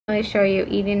I'll show you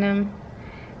eating them.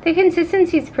 The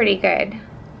consistency is pretty good.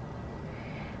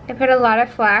 I put a lot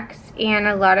of flax and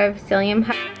a lot of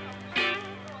psyllium.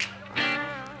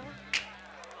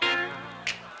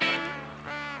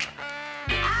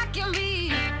 I can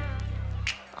be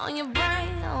on your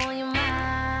brain, on your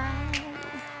mind.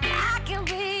 I can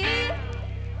be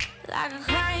like a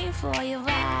crane for your ride.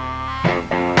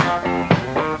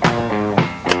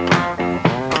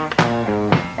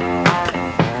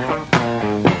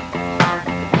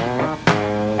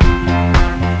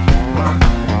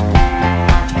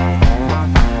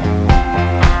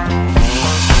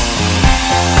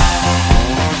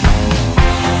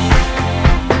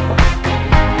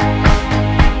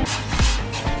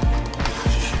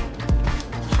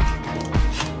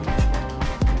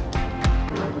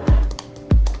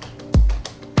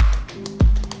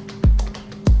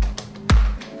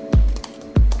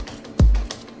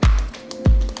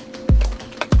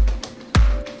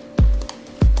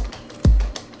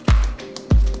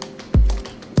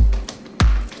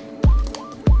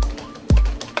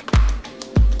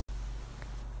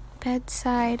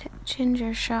 Bedside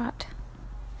ginger shot.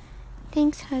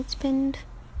 Thanks, husband.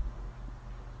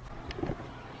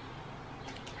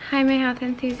 Hi, my health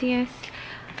enthusiasts.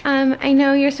 I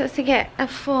know you're supposed to get a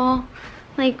full,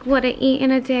 like, what I eat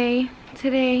in a day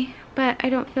today, but I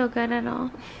don't feel good at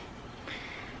all.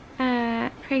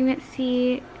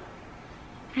 Pregnancy,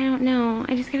 I don't know.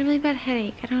 I just got a really bad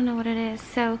headache. I don't know what it is.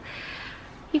 So,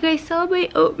 you guys saw my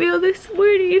oatmeal this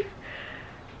morning,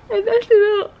 and that's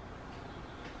about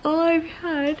all I've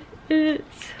had. It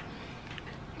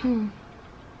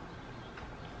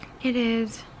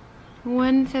is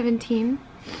 1:17.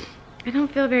 I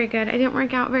don't feel very good. I didn't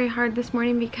work out very hard this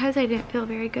morning because I didn't feel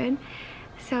very good.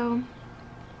 So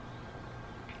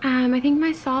I think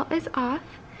my salt is off.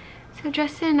 So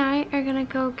Justin and I are gonna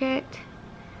go get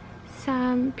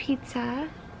some pizza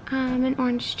and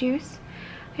orange juice.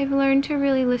 I've learned to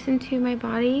really listen to my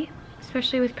body,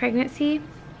 especially with pregnancy,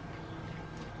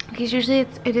 because usually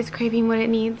it is craving what it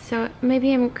needs. So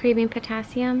maybe I'm craving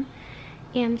potassium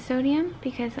and sodium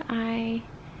because I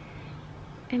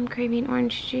am craving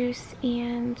orange juice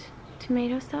and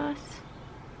tomato sauce,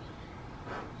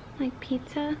 like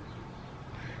pizza.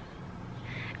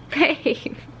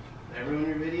 Babe. I ruined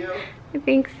your video? I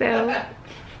think so.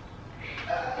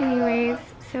 Anyways,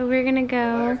 so we're gonna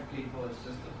go. People, it's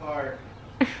just a park.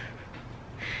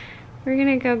 We're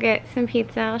gonna go get some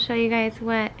pizza. I'll show you guys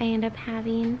what I end up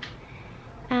having.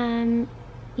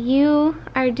 You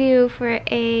are due for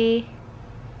a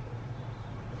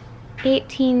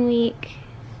 18-week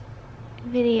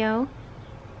video,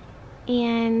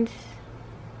 and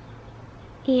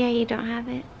yeah, you don't have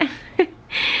it.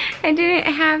 I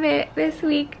didn't have it this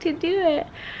week to do it.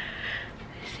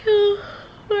 So,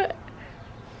 what?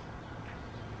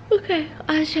 Okay,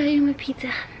 I'll show you my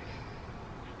pizza.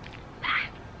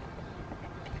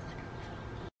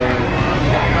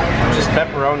 Just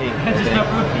pepperoni. Just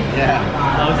pepperoni?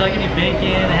 Yeah. Would you like any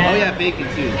bacon? Oh yeah, bacon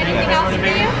too. Anything else for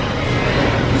you?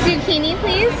 Zucchini,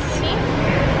 please.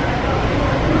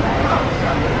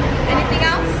 Anything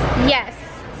else? Yes,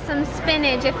 some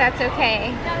spinach if that's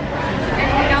okay.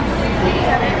 Anything else? I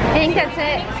think that's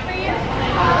it.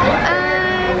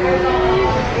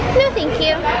 No thank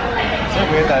you. It's so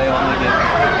weird that I only get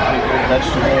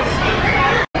vegetables.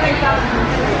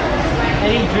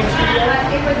 Any drinks for you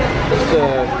guys? Just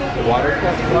a water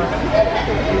cup.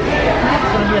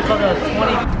 It's gonna be a total of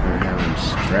 20.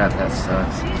 Strep, that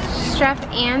sucks. Strep,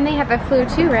 and they have the flu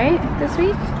too, right? This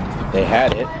week? They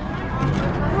had it.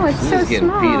 Oh, it's so He's getting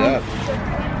small. beat up.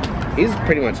 He's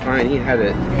pretty much fine. He had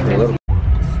it for a little.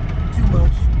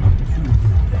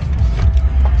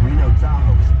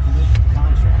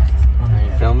 Are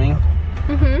you filming?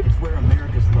 Mm-hmm. It's where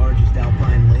America's largest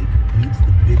alpine lake meets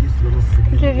the biggest little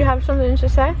city. Did you have something to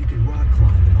say? You can rock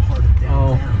climb in the heart of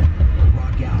downtown. Or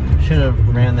rock out. Should have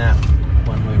ran that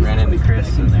when we ran into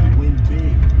Chris in there. Win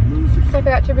big, lose or I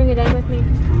forgot to bring it in with me.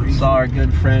 Saw our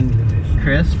good friend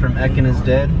Chris from Ekin is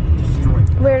Dead.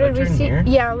 Where did we Turn see? here?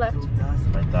 Yeah, left.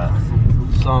 I thought.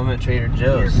 Saw him at Trader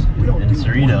Joe's in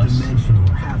Cerritos.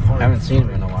 Haven't seen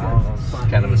him in a while. That was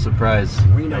kind of a surprise.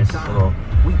 Nice little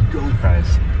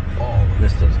surprise.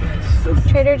 Missed those guys.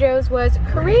 Trader Joe's was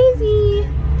crazy.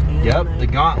 Yep, the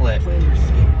gauntlet.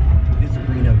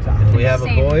 If we have a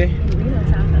boy,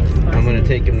 I'm gonna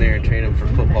take him there and train him for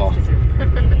football.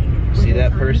 See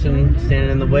that person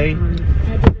standing in the way?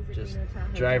 Just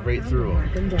drive right through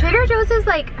him. Trader Joe's is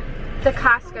like the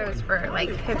Costco's for like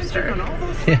hipster.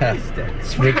 Yeah,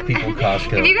 it's rich people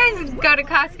Costco. If you guys go to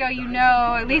Costco, you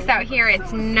know, at least out here,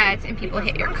 it's nuts and people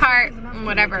hit your cart and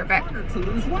whatever. But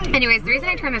anyways, the reason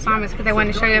I turned this on was because I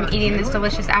wanted to show you I'm eating this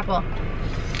delicious apple.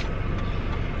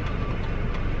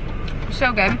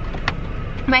 So good.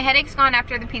 My headache's gone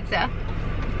after the pizza,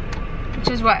 which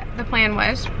is what the plan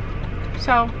was.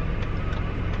 So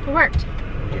it worked.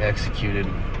 You executed.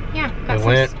 Yeah. I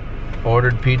went,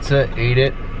 ordered pizza, ate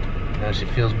it. Now she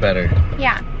feels better.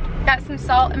 Yeah, got some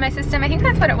salt in my system. I think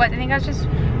that's what it was. I think I was just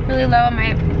really low on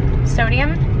my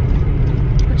sodium,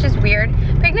 which is weird.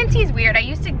 Pregnancy is weird. I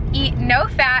used to eat no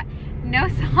fat, no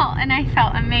salt, and I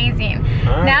felt amazing.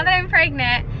 Right. Now that I'm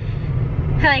pregnant,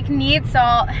 I like need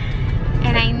salt,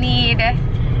 and I need,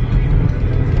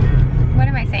 what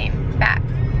am I saying? Fat.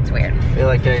 It's weird. I feel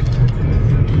like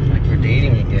we're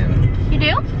dating again. You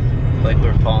do? Like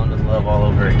we're falling in love all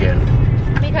over again.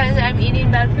 Because I'm eating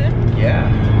bad food? Yeah.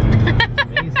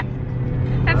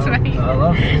 Amazing. That's funny. I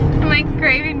love it. I'm like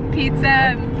craving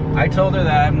pizza. I told her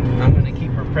that I'm gonna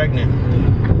keep her pregnant,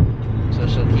 so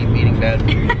she'll keep eating bad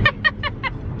food.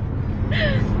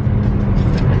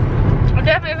 I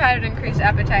definitely have had an increased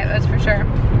appetite, that's for sure.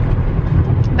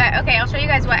 But okay, I'll show you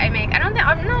guys what I make. I don't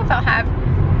know if I'll have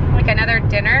like another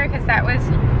dinner, because that was,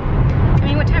 I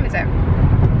mean, what time is it?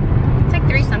 It's like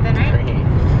 3 something, right?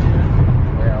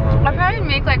 I'll probably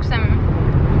make like some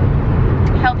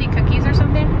healthy cookies or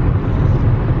something,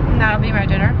 and that'll be my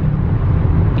dinner.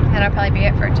 And that'll probably be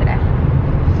it for today.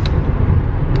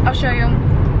 I'll show you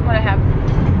what I have.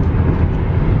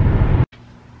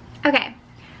 Okay,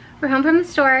 we're home from the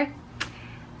store.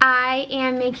 I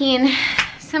am making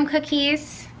some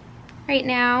cookies right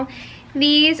now.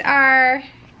 These are,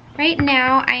 right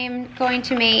now I am going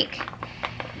to make,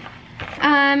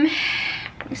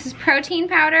 this is protein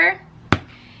powder,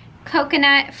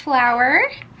 coconut flour,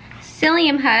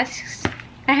 psyllium husks.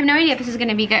 I have no idea if this is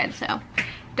gonna be good, so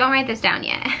don't write this down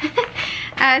yet.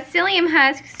 Psyllium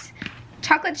husks,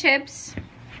 chocolate chips,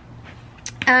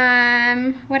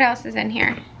 what else is in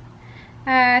here?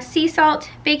 Sea salt,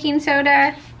 baking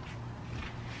soda,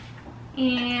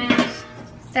 and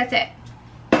that's it.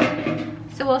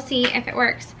 So we'll see if it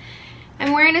works.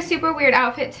 I'm wearing a super weird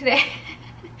outfit today.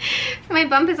 My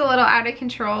bump is a little out of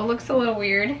control, looks a little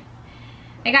weird.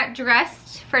 I got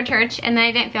dressed for church and then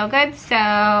I didn't feel good, so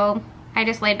I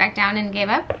just laid back down and gave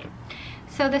up.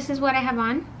 So this is what I have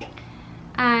on.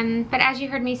 But as you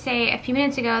heard me say a few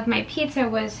minutes ago, my pizza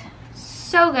was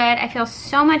so good. I feel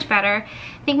so much better.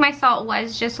 I think my salt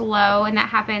was just low, and that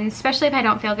happens, especially if I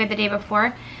don't feel good the day before.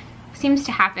 It seems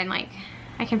to happen, like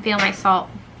I can feel my salt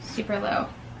super low.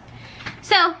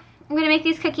 So I'm gonna make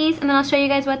these cookies and then I'll show you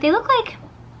guys what they look like.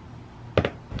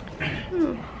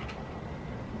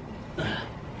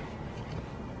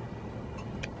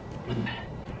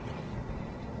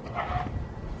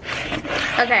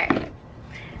 Okay,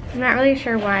 I'm not really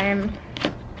sure why I'm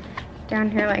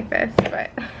down here like this, but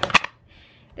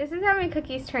this is how my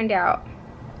cookies turned out.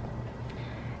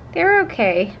 They were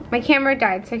okay. My camera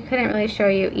died, so I couldn't really show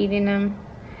you eating them.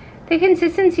 The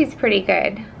consistency is pretty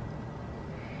good.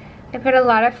 I put a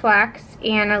lot of flax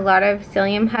and a lot of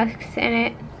psyllium husks in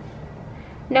it.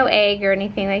 No egg or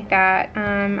anything like that.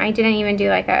 I didn't even do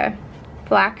like a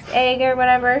flax egg or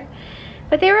whatever,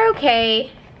 but they were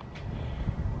okay.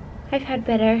 I've had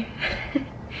better.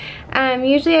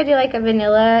 Usually I do like a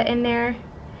vanilla in there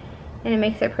and it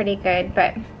makes it pretty good,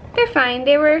 but they're fine.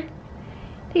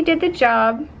 They did the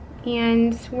job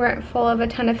and weren't full of a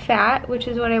ton of fat, which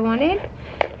is what I wanted.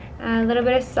 A little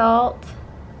bit of salt,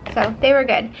 so they were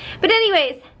good. But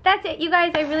anyways, that's it, you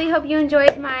guys. I really hope you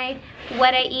enjoyed my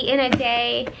what I eat in a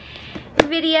day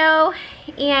video,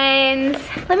 and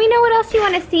let me know what else you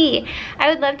want to see. I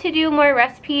would love to do more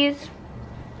recipes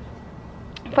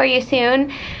for you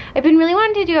soon. I've been really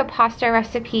wanting to do a pasta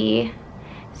recipe,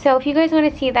 so if you guys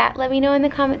want to see that, let me know in the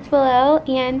comments below,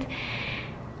 and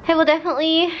I will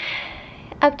definitely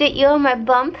update you on my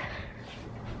bump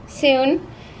soon.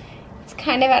 It's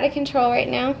kind of out of control right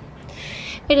now.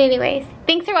 But anyways,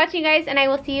 thanks for watching, guys, and I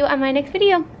will see you on my next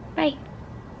video. Bye.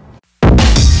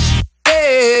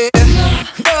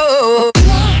 No.